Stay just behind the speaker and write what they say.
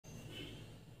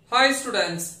Hi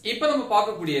students, இப்ப நம்ம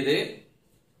பார்க்கக்கூடியது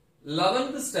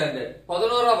 11th standard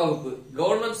 11ஆம் வகுப்பு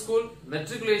government school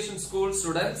matriculation school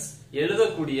students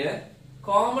எழுதக்கூடிய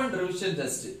காமன் ரிவிஷன்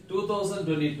டெஸ்ட்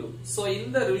 2022. சோ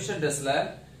இந்த ரிவிஷன் டெஸ்ட்ல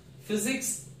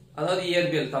பிசிக்ஸ் அதாவது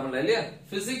இயற்பியல் தமிழ்ல இல்லையா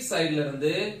பிசிக்ஸ் சைடுல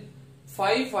இருந்து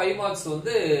 5 மார்க்ஸ்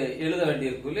வந்து எழுத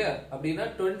வேண்டியிருக்கும் இல்லையா அப்படினா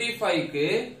 25 க்கு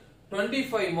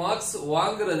 25 மார்க்ஸ்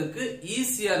வாங்குறதுக்கு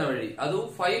ஈஸியான வழி அதுவும்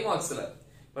 5 மார்க்ஸ்ல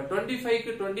இப்ப 25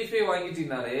 க்கு 25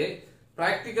 வாங்கிட்டீங்கனாலே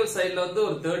பிராக்டிகல் சைடுல வந்து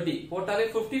ஒரு 30 போட்டாலே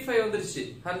 55 வந்துருச்சு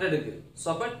 100 க்கு சோ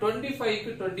அப்ப 25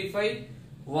 க்கு 25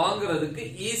 வாங்குறதுக்கு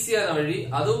ஈஸியான வழி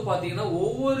அதுவும் பாத்தீங்கன்னா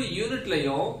ஒவ்வொரு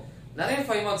யூனிட்லயும் நிறைய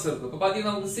 5 மார்க்ஸ் இருக்கு இப்ப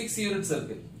பாத்தீங்கன்னா உங்களுக்கு 6 யூனிட்ஸ்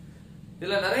இருக்கு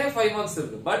இதுல நிறைய 5 மார்க்ஸ்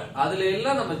இருக்கு பட் அதுல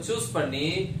எல்லாம் நம்ம சூஸ் பண்ணி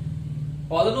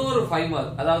 11 5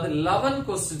 மார்க் அதாவது 11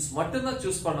 क्वेश्चंस மட்டும் தான்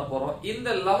சூஸ் பண்ண போறோம் இந்த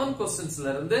 11 क्वेश्चंसல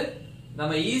இருந்து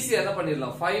நம்ம ஈஸியா என்ன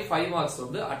பண்ணிரலாம் 5 மார்க்ஸ்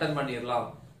வந்து அட்டெண்ட் பண்ணிரலாம்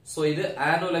சோ இது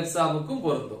ஆனுவல் எக்ஸாமுக்கும்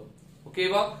பொருந்தும்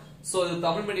ஓகேவா சோ இது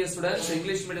Tamil medium students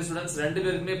English medium students ரெண்டு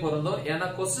பேருக்குமே பொருந்தும் ஏனா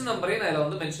क्वेश्चन நம்பரே நான் இதல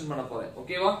வந்து மென்ஷன் பண்ண போறேன்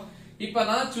ஓகேவா இப்போ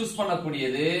நான் சூஸ்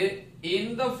பண்ணக்கூடியது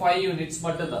இந்த 5 யூனிட்ஸ்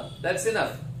மட்டும் தான் தட்ஸ்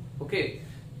எனஃப் ஓகே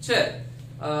சரி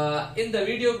இந்த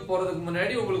வீடியோக்கு போறதுக்கு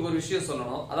முன்னாடி உங்களுக்கு ஒரு விஷயம்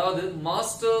சொல்லணும் அதாவது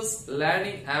மாஸ்டர்ஸ்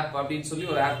லேர்னிங் ஆப் அப்படினு சொல்லி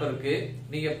ஒரு ஆப் இருக்கு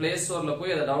நீங்க Play Storeல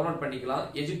போய் அதை டவுன்லோட் பண்ணிக்கலாம்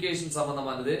எஜுகேஷன்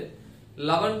சம்பந்தமானது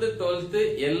 11th 12th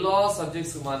எல்லா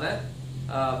சப்ஜெக்ட்ஸ்க்குமான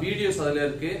வீடியோஸ் அதுல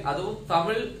இருக்கு அதுவும்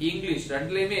தமிழ் இங்கிலீஷ்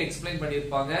ரெண்டுலயுமே எக்ஸ்பிளைன்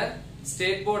பண்ணிருப்பாங்க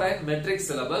state board and matric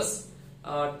syllabus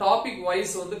topic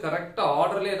wise வந்து கரெக்ட்டா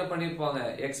ஆர்டர்ல என்ன பண்ணிருப்பாங்க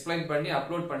எக்ஸ்பிளைன் பண்ணி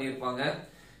அப்லோட் பண்ணிருப்பாங்க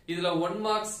இதுல 1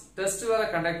 மார்க்ஸ் டெஸ்ட் வேற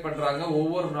கண்டக்ட் பண்றாங்க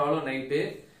ஒவ்வொரு நாளும் நைட்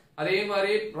அதே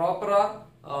மாதிரி ப்ராப்பரா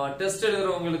டெஸ்ட்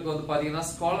எழுதுறவங்களுக்கு வந்து பாத்தீங்கன்னா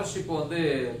ஸ்காலர்ஷிப் வந்து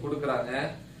கொடுக்கறாங்க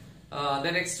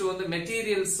then next வந்து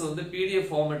மெட்டீரியல்ஸ் வந்து PDF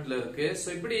ஃபார்மட்ல இருக்கு சோ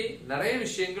இப்படி நிறைய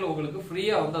விஷயங்கள் உங்களுக்கு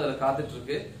ஃப்ரீயா வந்து அதுல காத்துட்டு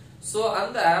இருக்கு சோ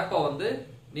அந்த ஆப்பை வந்து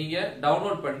நீங்க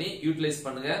டவுன்லோட் பண்ணி யூட்டிலைஸ்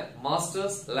பண்ணுங்க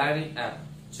மாஸ்டர்ஸ் லேர்னிங் ஆப்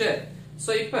சரி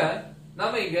சோ இப்போ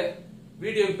நாம இங்க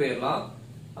வீடியோக்கு போயிரலாம்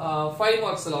 5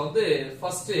 மார்க்ஸ்ல வந்து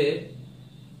ஃபர்ஸ்ட்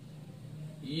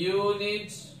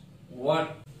யூனிட்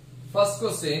 1 ஃபர்ஸ்ட்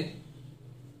क्वेश्चन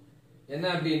என்ன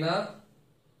அப்படினா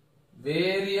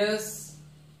various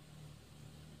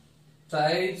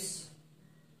types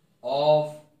of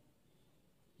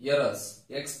errors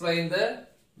explain the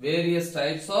various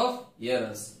types of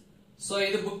errors so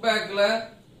இது book backல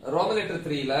roman letter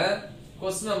 3 ல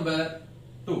question number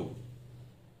 2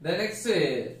 the next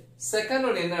second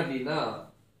one என்ன அப்படினா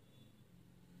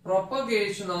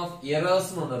propagation of errors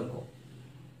னு ஒன்னு இருக்கும்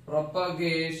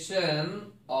propagation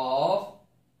of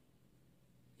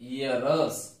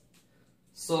errors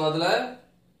so அதுல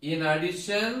in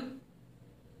addition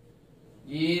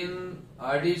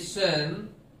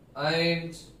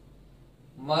and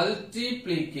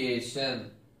multiplication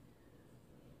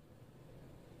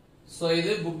so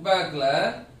இது book backல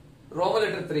roman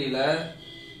letter 3 ல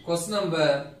question number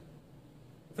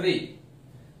 3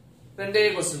 ரெண்டே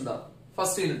question தான்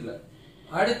first unitல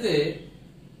அடுத்து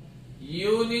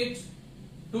unit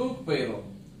 2 க்கு போயிரோம்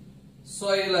so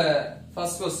இதுல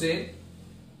first question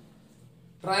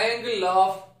triangle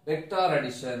of vector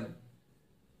addition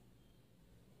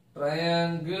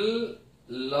triangle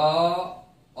law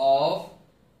of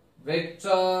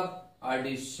vector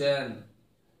addition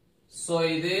so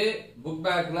இது book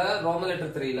backல roman letter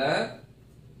 3 ல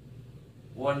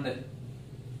 1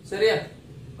 சரியா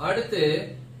அடுத்து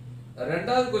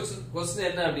இரண்டாவது क्वेश्चन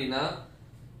என்ன அப்படினா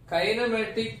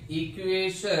kinematic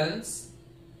equations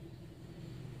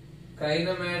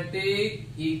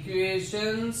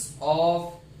of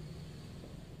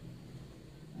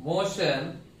motion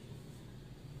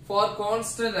for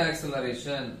constant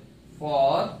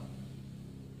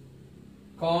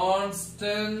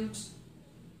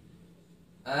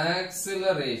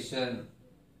acceleration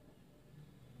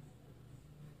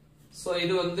so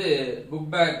இது வந்து book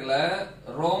backல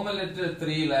roman letter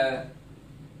 3 ல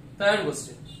third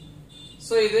question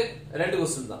so இது ரெண்டு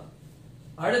question தான்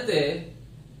அடுத்து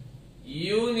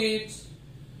unit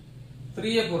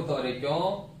 3 பொறுத்த வரைக்கும்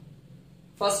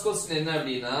first question என்ன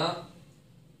அப்படினா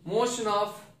motion of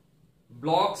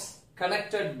blocks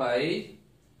connected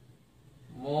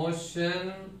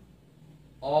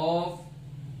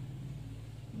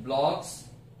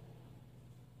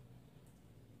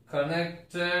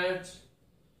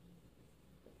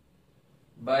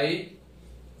by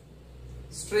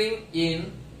string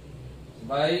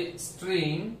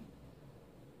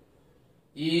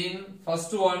in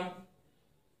first one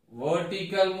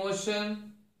vertical motion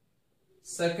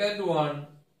second one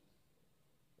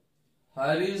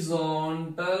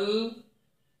horizontal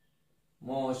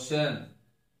motion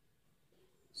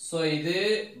so இது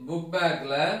book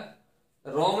backல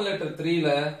Roman letter 3 ல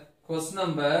question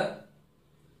number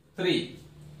 3.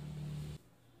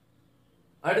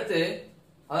 அடுத்து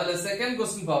அதுல second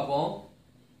question பாப்போம்.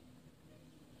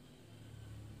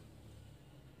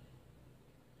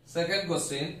 Second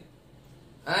question,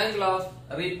 angle of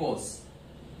repose.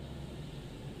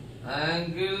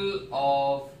 Angle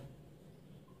of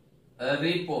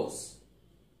repose.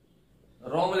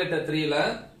 Roman letter 3 ல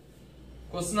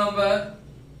question number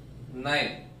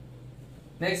 9.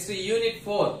 Next unit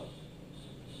 4.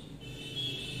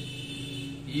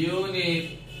 Unit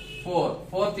 4.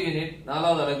 Fourth unit,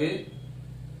 நாலாவது அலகு.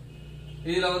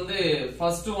 இதுல வந்து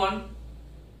first one,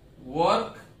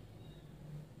 work,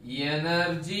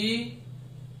 energy,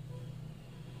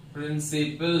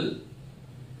 principle.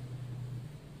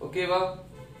 Okay va?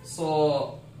 So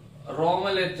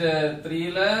Roman letter 3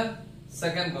 ல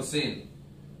second question.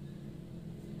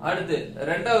 அடுத்து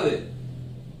இரண்டாவது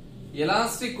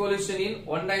elastic collision in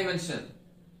one dimension.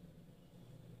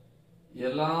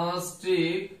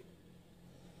 Elastic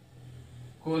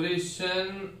collision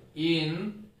in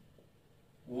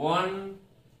one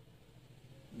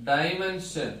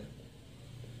dimension.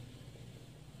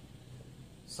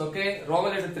 So okay,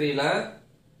 Roman letter 3 la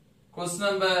question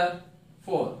number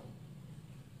 4.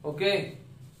 Okay,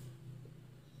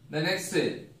 the next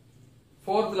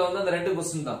fourth la வந்து அந்த ரெண்டு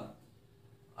question தான்.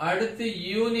 அடுத்து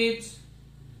unit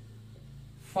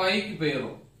 5 க்கு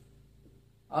போயிரும்.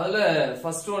 அதுல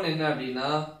ஃபர்ஸ்ட் ஒன் என்ன அப்படினா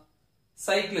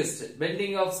சைக்கிளிஸ்ட்,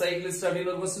 பெண்டிங் ஆஃப் சைக்கிளிஸ்ட்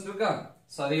அப்படின ஒரு क्वेश्चन இருக்கா?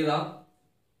 சரிதான்.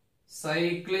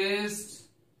 Cyclist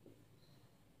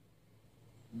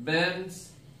bends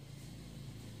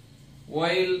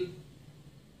while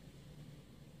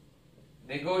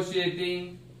negotiating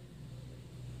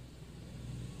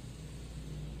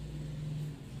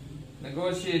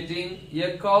a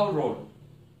curved road.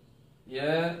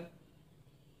 A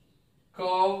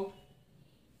curved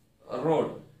road.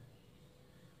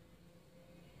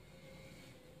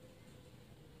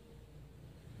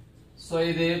 So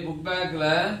இது book bag ல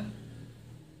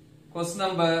question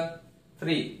number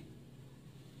 3.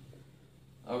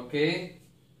 Okay,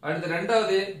 அடுத்து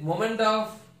இரண்டாவது moment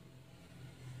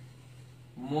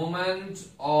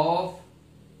of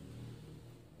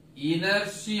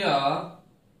inertia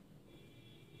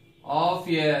of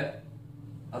a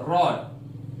rod.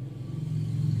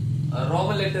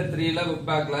 Roman letter 3 ல book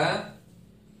bag ல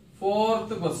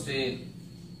fourth question.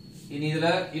 இனி இதுல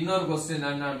இன்னொரு question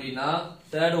என்ன அப்படினா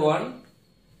third one,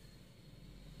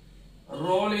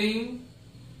 rolling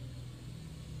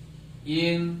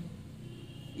in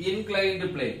inclined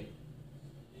plane.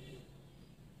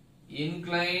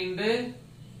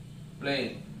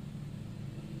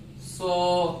 So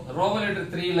Roman letter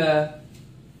 3 ல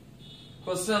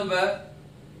question number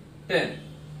 10.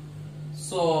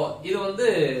 So இது வந்து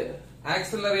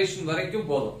acceleration வரைக்கும்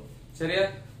போதும். சரியா?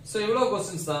 So இவ்வளவு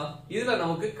क्वेश्चंस தான். இதுல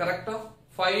நமக்கு கரெக்ட்டா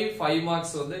 5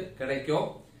 மார்க்ஸ் வந்து கிடைக்கும்.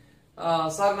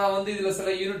 சார் நான் வந்து இதுல சில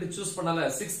யூனிட் சூஸ் பண்ணல,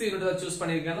 6th யூனிட் தான் சூஸ்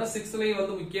பண்ணிருக்கேன்னா 6th லயே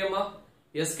வந்து முக்கியமா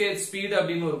எஸ்கேப் ஸ்பீட்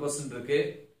அப்படினு ஒரு क्वेश्चन இருக்கு.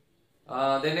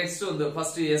 தென் நெக்ஸ்ட் வந்து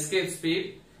ஃபர்ஸ்ட் எஸ்கேப் ஸ்பீட்,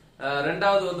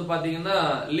 ரெண்டாவது வந்து பாத்தீங்கன்னா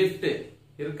லிஃப்ட்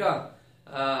இருக்கா,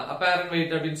 அப்பேரண்ட்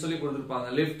வெயிட் அப்படினு சொல்லி கொடுத்திருப்பாங்க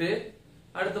லிஃப்ட்.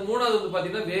 அடுத்து மூணாவது வந்து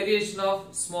பாத்தீங்கன்னா variation of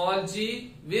small g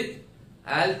with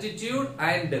altitude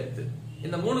and depth.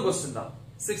 இந்த மூணு क्वेश्चन தான்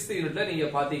 6th யூனிட்ல நீங்க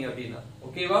பாத்தீங்க அப்படினா.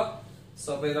 ஓகேவா? சோ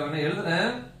அப்ப இத நான்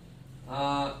எழுதுறேன்.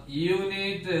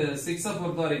 யூனிட் 6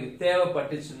 பொறுத்த வரைக்கும்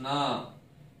தேவைப்பட்டுச்சுன்னா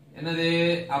என்னது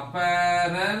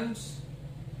apparent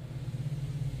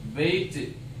weight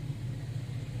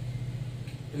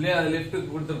இல்லையா, லிஃப்ட்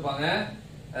கொடுத்திருப்பாங்க.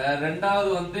 ரெண்டாவது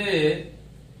வந்து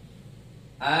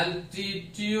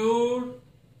altitude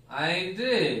and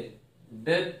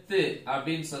depth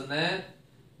அப்படின்னு சொன்னேன்.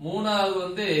 மூணாவது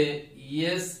வந்து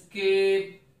escape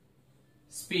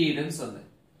speed ன்னு சொன்னேன்.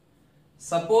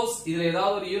 சப்போஸ் இதுல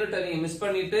ஏதாவது ஒரு யூனிட் நீங்க மிஸ்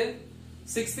பண்ணிட்டு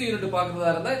 6th யூனிட்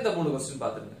பார்க்கறதா இருந்தா இந்த மூணு क्वेश्चन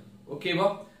பாத்துங்க. ஓகேவா?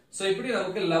 சோ இப்படி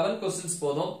நமக்கு 11 क्वेश्चंस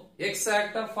போதும்.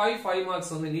 எக்ஸாக்ட்டா 5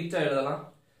 மார்க்ஸ் வந்து நீட்டா எழுதலாம்.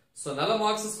 சோ நல்ல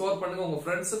மார்க்ஸ் ஸ்கோர் பண்ணுங்க. உங்க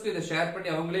ஃப்ரெண்ட்ஸ்க்கு இத ஷேர் பண்ணி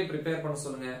அவங்களே ப்ரிப்பேர் பண்ண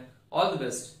சொல்லுங்க. All the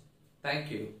best. Thank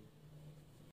you.